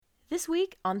This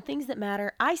week on Things That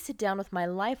Matter, I sit down with my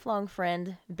lifelong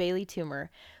friend, Bailey Toomer.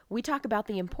 We talk about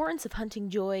the importance of hunting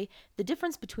joy, the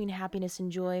difference between happiness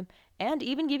and joy, and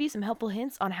even give you some helpful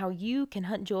hints on how you can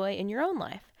hunt joy in your own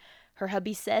life. Her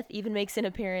hubby Seth even makes an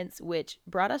appearance, which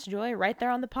brought us joy right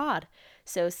there on the pod.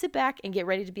 So sit back and get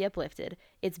ready to be uplifted.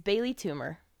 It's Bailey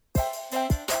Toomer.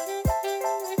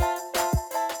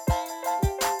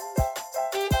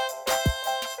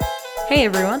 Hey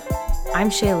everyone, I'm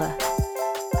Shayla.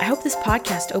 I hope this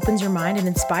podcast opens your mind and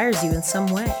inspires you in some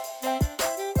way.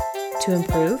 To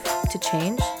improve, to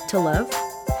change, to love,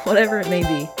 whatever it may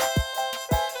be.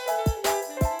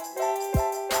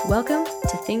 Welcome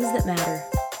to Things That Matter.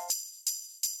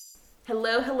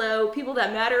 Hello, people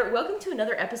that matter. Welcome to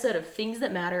another episode of Things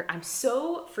That Matter. I'm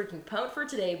so freaking pumped for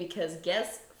today because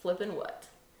guess flippin' what?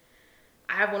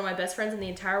 I have one of my best friends in the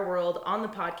entire world on the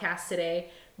podcast today,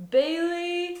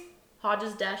 Bailey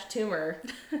Hodges-Toomer.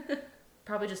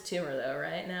 Probably just Toomer though,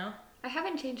 right now? I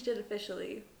haven't changed it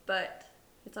officially, but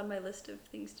it's on my list of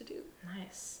things to do.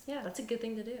 Nice. Yeah. That's a good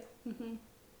thing to do. Mm-hmm.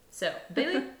 So,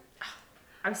 Bailey,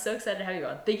 I'm so excited to have you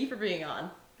on. Thank you for being on.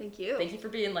 Thank you. Thank you for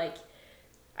being like,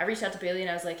 I reached out to Bailey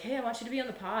and I was like, hey, I want you to be on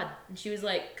the pod. And she was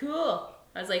like, cool.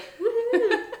 I was like,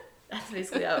 woohoo. That's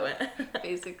basically how it went.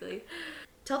 Basically.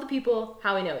 Tell the people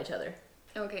how we know each other.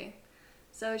 Okay.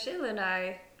 So Shayla and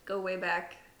I go way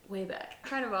back. Way back.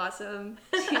 Kind of awesome.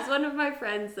 She's one of my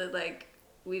friends that,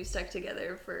 we've stuck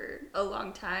together for a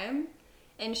long time.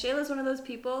 And Shayla's one of those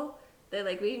people that,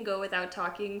 we can go without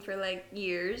talking for,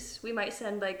 years. We might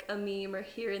send, a meme or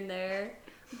here and there.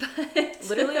 But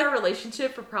literally our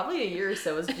relationship for probably a year or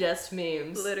so was just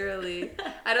memes. Literally.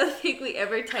 I don't think we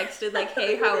ever texted,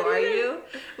 hey, how are you?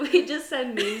 We just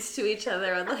send memes to each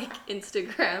other on,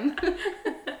 Instagram.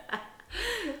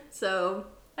 So,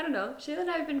 I don't know. Shayla and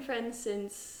I have been friends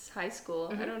since high school.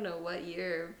 Mm-hmm. I don't know what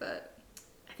year, but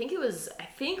I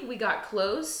think we got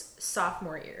close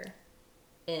sophomore year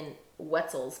in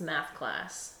Wetzel's math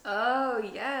class. Oh,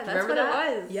 yeah. That's what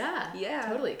that? It was. Yeah.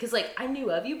 Totally. Because, I knew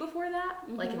of you before that,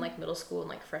 mm-hmm. In, middle school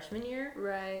and, freshman year.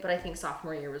 Right. But I think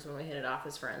sophomore year was when we hit it off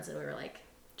as friends, and we were like,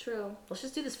 true. Let's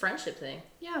just do this friendship thing.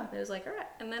 Yeah. And it was like, all right.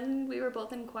 And then we were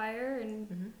both in choir, and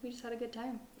mm-hmm. we just had a good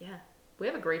time. Yeah. We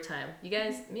have a great time. You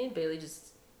guys, mm-hmm. me and Bailey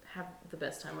just have the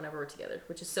best time whenever we're together,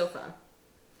 which is so fun.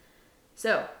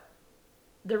 So,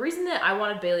 the reason that I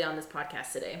wanted Bailey on this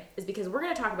podcast today is because we're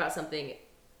going to talk about something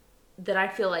that I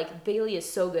feel like Bailey is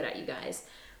so good at, you guys.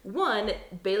 One,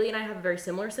 Bailey and I have a very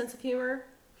similar sense of humor,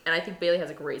 and I think Bailey has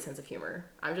a great sense of humor.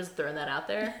 I'm just throwing that out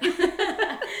there.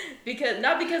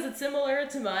 Not because it's similar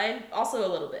to mine, also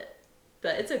a little bit,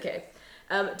 but it's okay.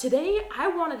 Today, I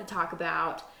wanted to talk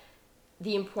about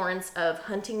the importance of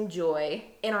hunting joy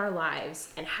in our lives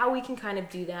and how we can kind of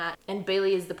do that. And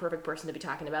Bailey is the perfect person to be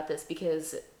talking about this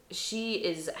because she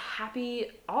is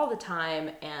happy all the time.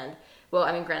 And,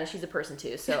 granted, she's a person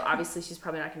too, so obviously she's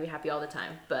probably not going to be happy all the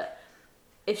time. But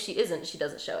if she isn't, she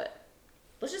doesn't show it.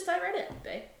 Let's just dive right in,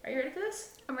 babe. Are you ready for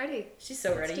this? I'm ready. She's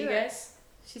so ready, you guys.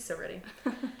 She's so ready.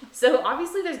 So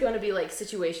obviously there's going to be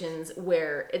situations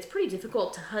where it's pretty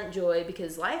difficult to hunt joy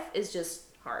because life is just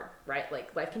hard, right?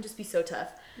 Life can just be so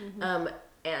tough. Mm-hmm.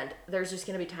 And there's just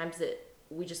going to be times that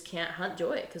we just can't hunt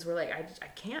joy because we're I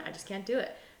just can't do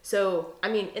it. So,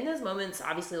 in those moments,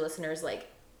 obviously listeners,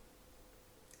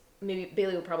 maybe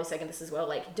Bailey would probably second this as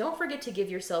well. Don't forget to give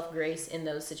yourself grace in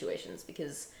those situations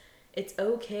because it's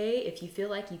okay if you feel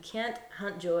like you can't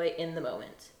hunt joy in the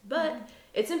moment, but mm-hmm.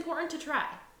 it's important to try.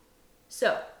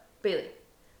 So, Bailey,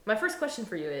 my first question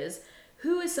for you is,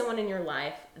 who is someone in your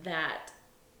life that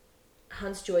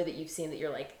hunts joy that you've seen that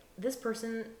you're this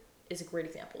person is a great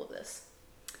example of this?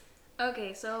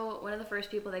 Okay, so one of the first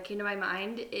people that came to my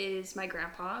mind is my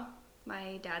grandpa,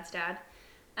 my dad's dad.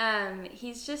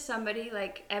 He's just somebody,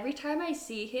 every time I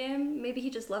see him, maybe he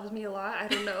just loves me a lot, I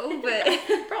don't know, but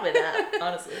probably that,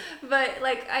 honestly. But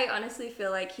I honestly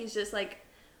feel like he's just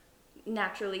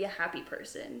naturally a happy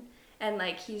person. And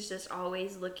he's just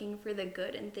always looking for the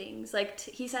good in things.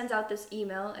 He sends out this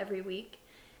email every week.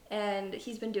 And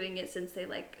he's been doing it since they,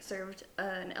 served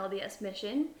an LDS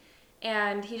mission.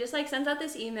 And he just, sends out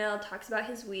this email, talks about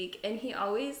his week, and he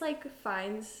always,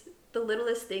 finds the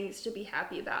littlest things to be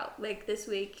happy about. This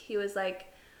week, he was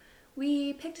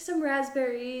we picked some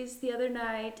raspberries the other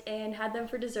night and had them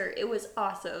for dessert. It was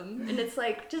awesome. And it's,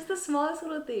 just the smallest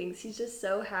little things. He's just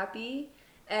so happy.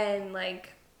 And,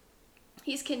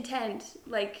 he's content,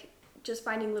 just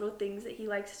finding little things that he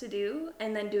likes to do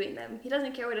and then doing them. He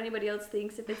doesn't care what anybody else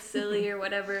thinks, if it's silly or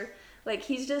whatever.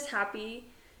 He's just happy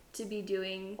to be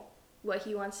doing what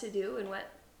he wants to do and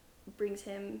what brings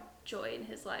him joy in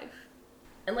his life.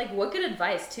 And what good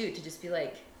advice too, to just be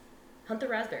hunt the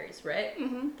raspberries, right?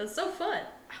 Mm-hmm. That's so fun.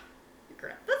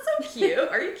 That's so cute.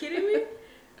 Are you kidding me?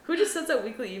 Who just sends out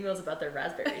weekly emails about their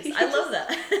raspberries? I love that.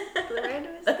 The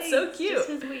randomest That's things, so cute. just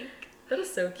his week. That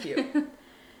is so cute.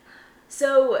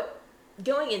 So,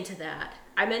 going into that,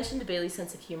 I mentioned Bailey's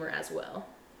sense of humor as well.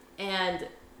 And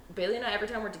Bailey and I, every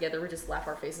time we're together, we just laugh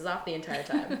our faces off the entire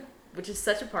time, which is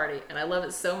such a party, and I love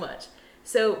it so much.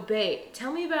 So, Bae,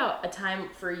 tell me about a time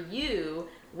for you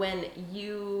when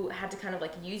you had to kind of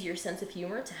like use your sense of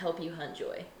humor to help you hunt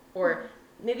joy. Or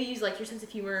maybe use like your sense of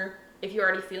humor if you're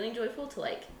already feeling joyful to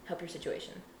like help your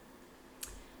situation.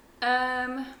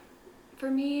 For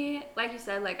me, like you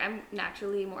said, like I'm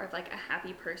naturally more of like a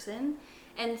happy person.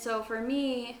 And so for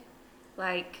me,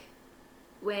 like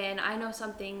when I know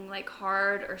something like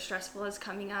hard or stressful is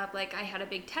coming up, like I had a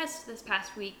big test this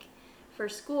past week for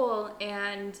school,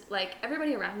 and like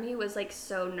everybody around me was like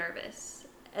so nervous,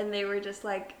 and they were just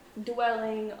like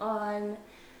dwelling on,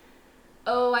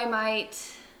 oh, I might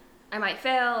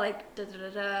fail, like da da da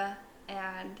da.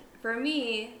 And for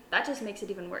me, that just makes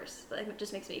it even worse. Like it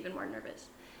just makes me even more nervous.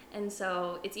 And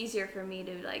so it's easier for me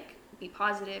to like be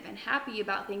positive and happy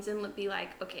about things and be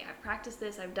like, okay, I've practiced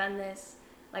this, I've done this,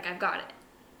 like I've got it.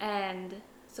 And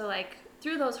so like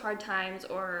through those hard times,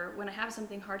 or when I have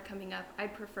something hard coming up, I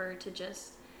prefer to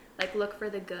just like look for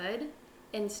the good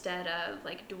instead of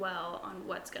like dwell on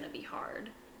what's going to be hard.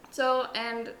 So,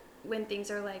 and when things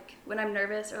are like, when I'm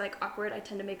nervous or like awkward, I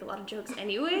tend to make a lot of jokes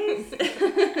anyways.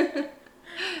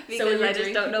 Because so when I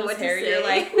just don't know what to say. You're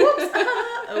like, whoops,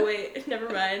 oh wait, never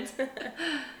mind.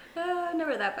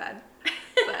 Never that bad.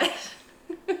 But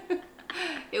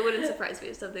it wouldn't surprise me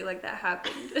if something like that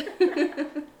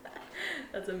happened.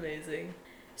 That's amazing.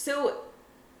 So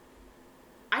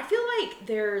I feel like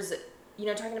there's,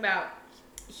 talking about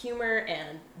humor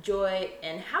and joy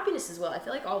and happiness as well. I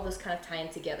feel like all of those kind of tie in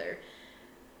together.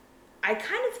 I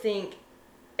kind of think,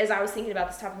 as I was thinking about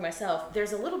this topic myself,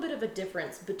 there's a little bit of a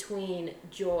difference between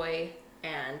joy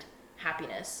and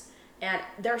happiness. And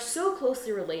they're so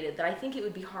closely related that I think it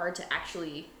would be hard to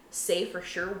actually say for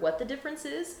sure what the difference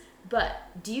is.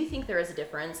 But do you think there is a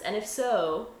difference? And if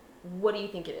so, what do you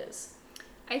think it is?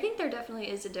 I think there definitely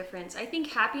is a difference. I think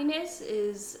happiness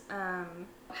is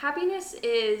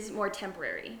more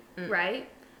temporary, right?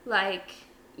 Like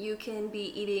you can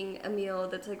be eating a meal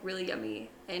that's like really yummy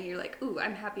and you're like, ooh,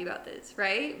 I'm happy about this,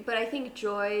 right? But I think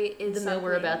joy is the meal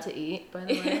we're about to eat, by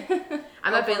the way.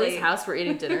 I'm at Bailey's house, we're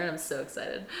eating dinner, and I'm so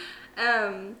excited.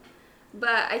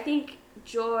 But I think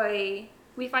joy,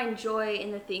 we find joy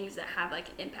in the things that have like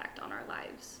an impact on our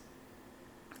lives.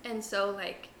 And so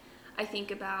like I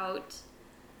think about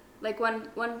like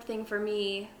one thing for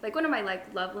me, like one of my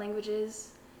like love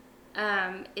languages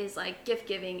is like gift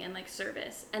giving and like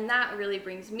service, and that really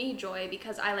brings me joy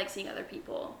because I like seeing other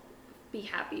people be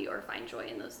happy or find joy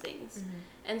in those things. Mm-hmm.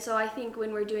 And so I think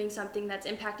when we're doing something that's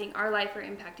impacting our life or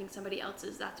impacting somebody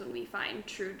else's, that's when we find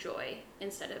true joy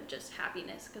instead of just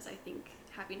happiness, because I think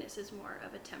happiness is more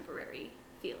of a temporary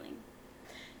feeling.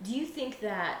 Do you think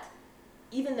that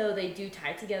even though they do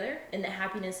tie together and that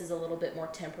happiness is a little bit more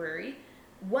temporary,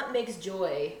 what makes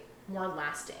joy more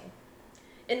lasting?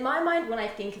 In my mind, when I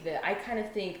think of it, I kind of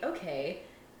think, okay,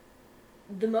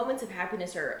 the moments of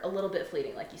happiness are a little bit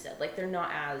fleeting, like you said. Like, they're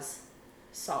not as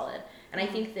solid. And I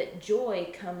think that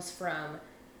joy comes from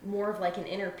more of, like, an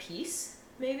inner peace,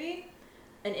 maybe?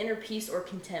 An inner peace or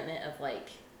contentment of, like,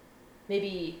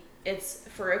 maybe it's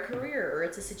for a career or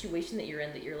it's a situation that you're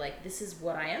in that you're like, this is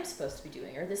what I am supposed to be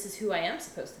doing, or this is who I am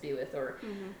supposed to be with, or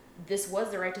this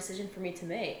was the right decision for me to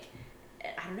make.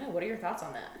 I don't know. What are your thoughts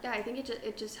on that? Yeah, I think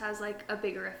it just has like a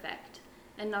bigger effect,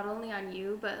 and not only on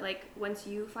you, but like once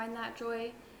you find that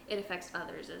joy, it affects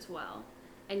others as well,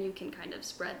 and you can kind of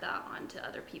spread that on to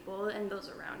other people and those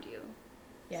around you.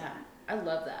 Yeah, so. I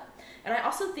love that. And I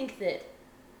also think that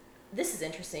this is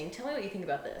interesting. Tell me what you think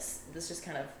about this. This just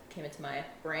kind of came into my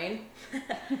brain.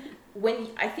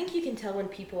 I think you can tell when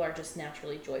people are just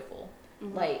naturally joyful.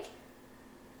 Mm-hmm. Like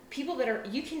people that are,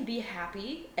 you can be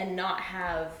happy and not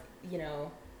have,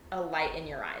 a light in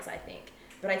your eyes, I think.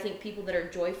 But I think people that are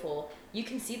joyful, you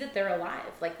can see that they're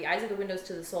alive. Like the eyes are the windows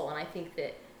to the soul, and I think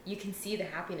that you can see the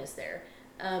happiness there.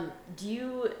 Do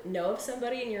you know of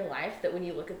somebody in your life that when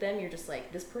you look at them, you're just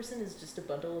like, this person is just a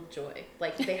bundle of joy?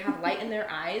 Like they have light in their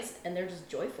eyes and they're just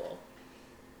joyful.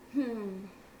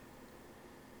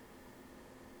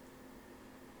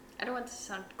 I don't want to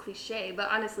sound cliche, but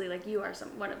honestly, like you are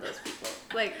one of those people.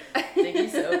 Like, thank you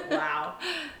so. Wow.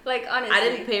 Like honestly, I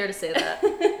didn't pay her to say that.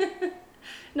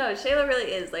 No, Shayla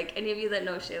really is. Like any of you that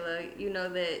know Shayla, you know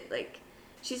that like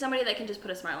she's somebody that can just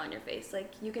put a smile on your face.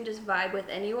 Like you can just vibe with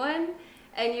anyone,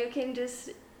 and you can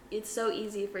just it's so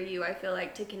easy for you, I feel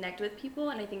like, to connect with people,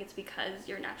 and I think it's because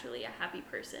you're naturally a happy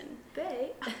person. Bae.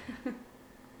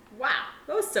 Wow,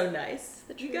 that was so nice.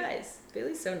 The You truth. guys,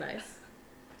 Bailey's so nice.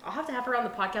 I'll have to have her on the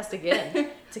podcast again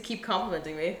to keep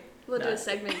complimenting me. We'll do No. a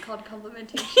segment called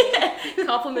Complimentation.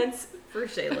 Compliments for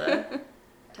Shayla.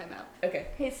 Time out. Okay.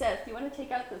 Hey, Seth, you want to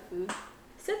take out the food?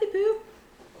 Sethy Poo,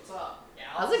 What's up? Yeah,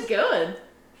 how's it going?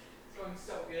 It's going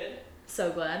so good.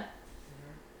 So glad.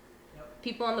 Yep.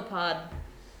 People on the pod.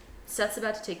 Seth's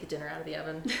about to take the dinner out of the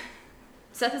oven.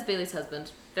 Seth is Bailey's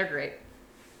husband. They're great.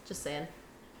 Just saying.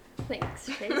 Thanks,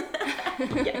 Shay.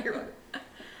 Yeah, you're welcome.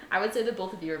 I would say that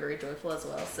both of you are very joyful as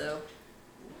well, so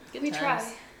good We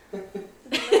times. try.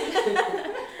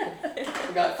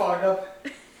 We got fogged up.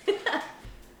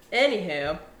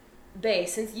 Anywho, Bae,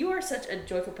 since you are such a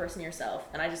joyful person yourself,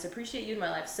 and I just appreciate you in my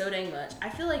life so dang much, I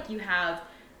feel like you have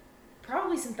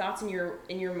probably some thoughts in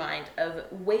your mind of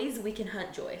ways we can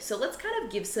hunt joy. So let's kind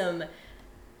of give some,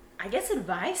 I guess,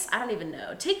 advice. I don't even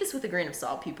know. Take this with a grain of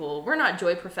salt, people. We're not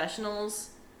joy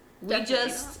professionals. We Definitely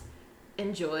just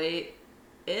enjoy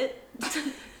it.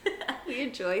 We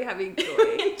enjoy having joy.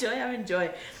 We enjoy having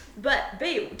joy. But,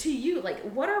 Babe, to you, like,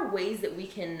 what are ways that we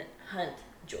can hunt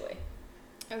joy?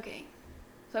 Okay.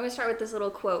 So I'm going to start with this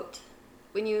little quote.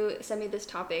 When you sent me this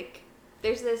topic,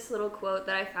 there's this little quote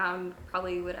that I found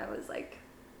probably when I was like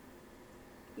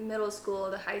middle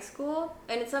school to high school.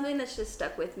 And it's something that's just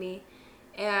stuck with me.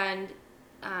 And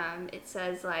it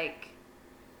says, like,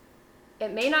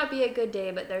 it may not be a good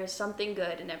day, but there's something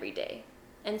good in every day.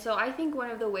 And so I think one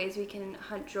of the ways we can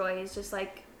hunt joy is just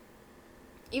like,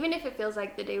 even if it feels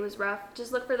like the day was rough,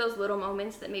 just look for those little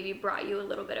moments that maybe brought you a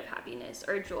little bit of happiness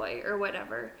or joy or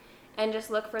whatever. And just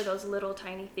look for those little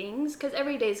tiny things, because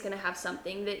every day is going to have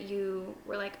something that you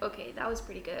were like, okay, that was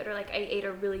pretty good. Or like, I ate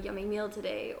a really yummy meal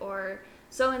today. Or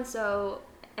so-and-so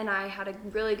and I had a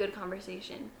really good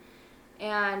conversation.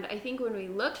 And I think when we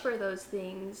look for those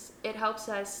things, it helps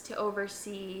us to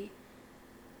oversee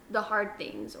the hard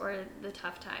things or the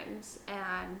tough times.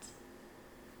 And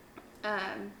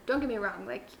don't get me wrong,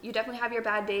 like, you definitely have your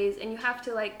bad days and you have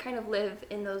to like kind of live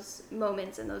in those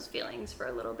moments and those feelings for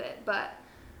a little bit. But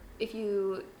if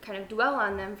you kind of dwell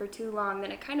on them for too long,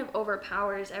 then it kind of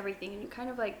overpowers everything. And you kind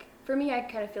of like, for me, I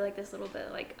kind of feel like this little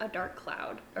bit like a dark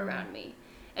cloud around me.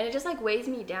 And it just like weighs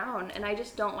me down, and I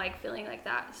just don't like feeling like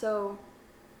that. So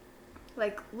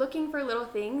like looking for little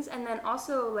things, and then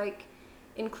also like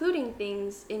including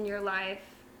things in your life,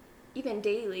 even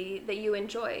daily, that you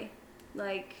enjoy.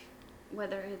 Like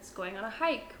whether it's going on a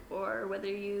hike, or whether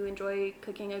you enjoy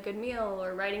cooking a good meal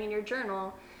or writing in your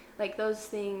journal, like those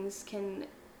things can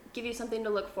give you something to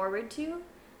look forward to,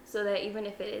 so that even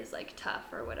if it is like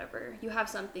tough or whatever, you have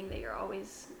something that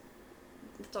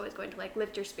it's always going to like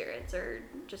lift your spirits or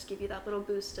just give you that little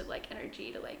boost of like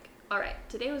energy to like, all right,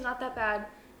 today was not that bad,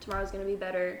 tomorrow's going to be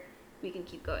better, we can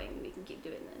keep going, we can keep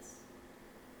doing this.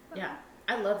 Yeah,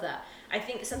 I love that. I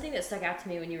think something that stuck out to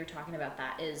me when you were talking about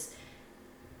that is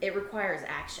it requires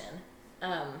action.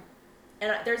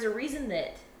 There's a reason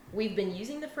that we've been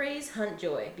using the phrase hunt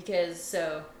joy, because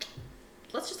so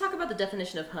let's just talk about the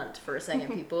definition of hunt for a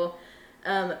second, people.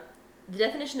 The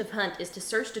definition of hunt is to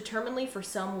search determinedly for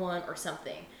someone or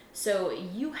something. So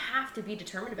you have to be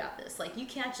determined about this. Like, you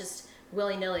can't just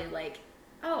willy-nilly like,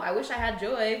 oh, I wish I had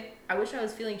joy, I wish I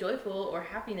was feeling joyful or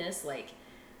happiness. Like,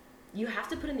 you have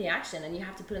to put in the action and you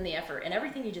have to put in the effort. And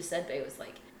everything you just said, Bae, was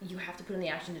like, you have to put in the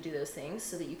action to do those things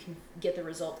so that you can get the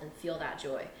result and feel that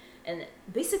joy. And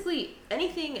basically,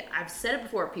 anything, I've said it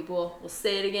before, people will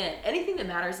say it again, anything that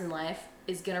matters in life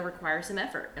is going to require some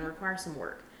effort and require some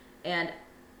work. And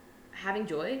having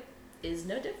joy is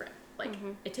no different. Like,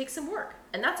 it takes some work.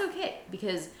 And that's okay,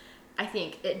 because I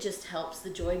think it just helps the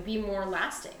joy be more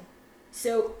lasting.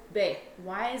 So, Bae,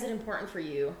 why is it important for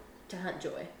you to hunt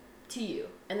joy to you?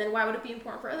 And then why would it be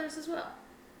important for others as well?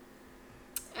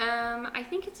 I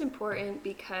think it's important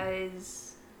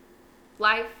because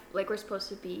life, like, we're supposed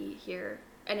to be here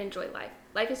and enjoy life.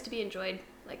 Life is to be enjoyed,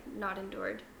 like, not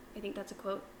endured. I think that's a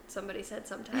quote somebody said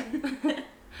sometime.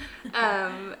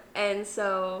 And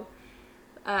so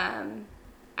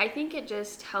I think it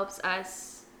just helps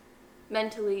us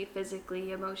mentally,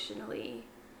 physically, emotionally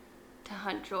to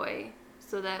hunt joy,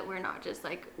 so that we're not just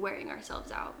like wearing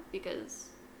ourselves out, because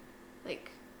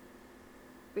like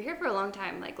we're here for a long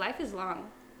time. Like, life is long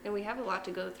and we have a lot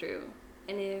to go through.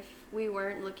 And if we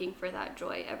weren't looking for that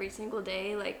joy every single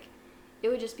day, like, it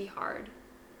would just be hard,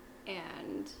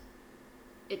 and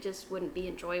it just wouldn't be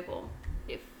enjoyable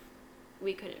if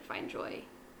we couldn't find joy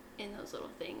in those little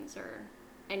things or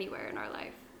anywhere in our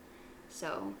life.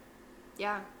 So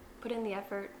yeah, put in the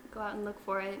effort, go out and look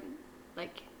for it.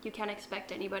 Like, you can't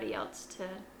expect anybody else to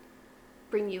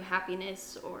bring you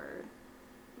happiness or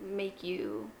make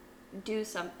you do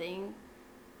something,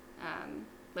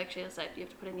 like Shayla said, you have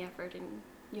to put in the effort and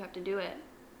you have to do it.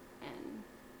 And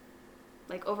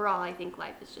like overall, I think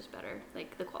life is just better.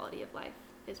 Like the quality of life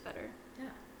is better. Yeah.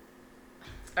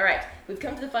 All right, we've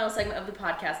come to the final segment of the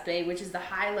podcast today, which is the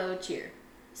high-low cheer.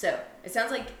 So it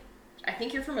sounds like, I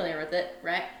think you're familiar with it,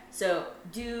 right? So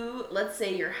do, let's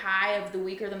say, your high of the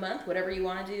week or the month, whatever you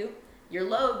want to do, your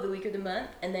low of the week or the month,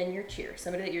 and then your cheer.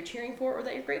 Somebody that you're cheering for or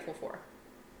that you're grateful for.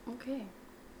 Okay.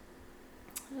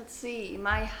 Let's see.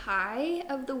 My high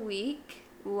of the week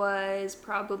was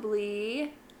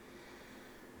probably,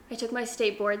 I took my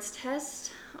state boards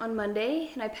test on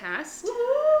Monday and I passed.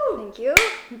 Woohoo! Thank you.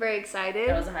 I'm very excited.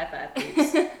 That was a high five,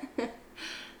 please.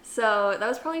 So that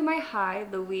was probably my high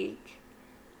of the week.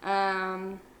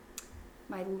 My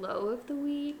low of the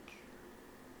week.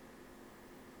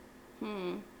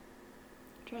 I'm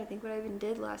trying to think what I even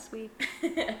did last week.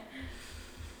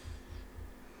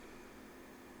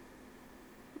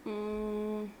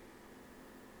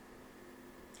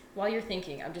 While you're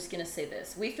thinking, I'm just going to say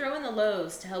this. We throw in the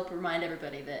lows to help remind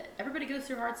everybody that everybody goes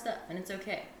through hard stuff, and it's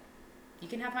okay. You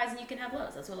can have highs and you can have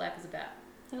lows. That's what life is about.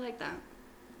 I like that.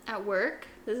 At work,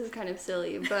 this is kind of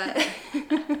silly, but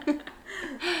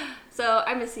so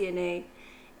I'm a CNA,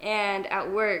 and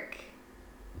at work,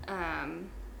 on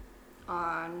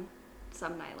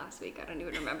some night last week, I don't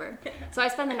even remember. So I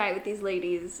spend the night with these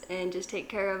ladies and just take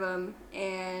care of them,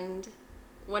 and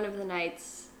one of the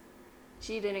nights,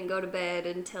 she didn't go to bed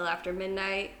until after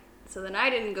midnight, so then I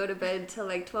didn't go to bed till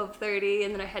like 12:30,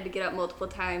 and then I had to get up multiple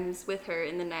times with her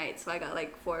in the night, so I got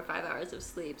like 4 or 5 hours of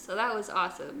sleep, so that was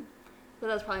awesome. But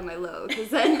that was probably my low, because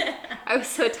then I was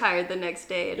so tired the next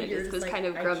day, and I just was like, kind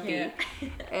of grumpy,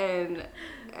 and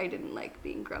I didn't like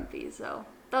being grumpy, so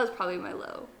that was probably my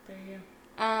low. There you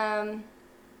go.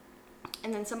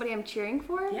 And then somebody I'm cheering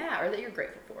for? Yeah, or that you're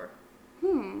grateful for.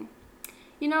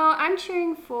 You know, I'm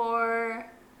cheering for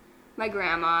my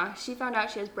grandma. She found out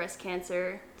she has breast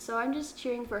cancer, so I'm just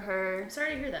cheering for her. I'm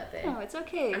sorry to hear that, babe. No, it's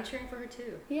okay. I'm cheering for her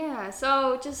too. Yeah,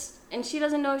 so just, and she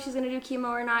doesn't know if she's going to do chemo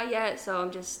or not yet, so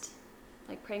I'm just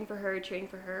like praying for her, cheering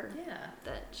for her. Yeah.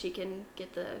 That she can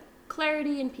get the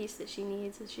clarity and peace that she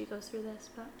needs as she goes through this.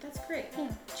 But That's great.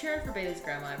 Yeah. Cheering for Bailey's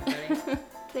grandma, everybody.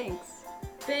 Thanks.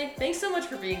 Babe, thanks so much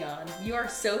for being on. You are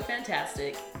so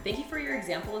fantastic. Thank you for your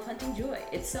example of hunting joy.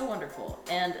 It's so wonderful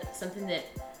and something that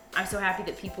I'm so happy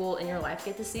that people in your life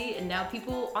get to see, and now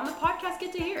people on the podcast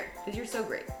get to hear, because you're so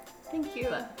great. Thank you.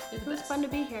 But you're It the was best. fun to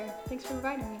be here. Thanks for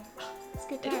inviting me. It's a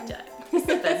good time. Anytime. It's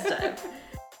the best time.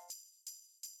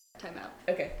 Time out.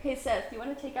 Okay. Hey Seth, you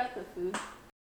want to take out the food?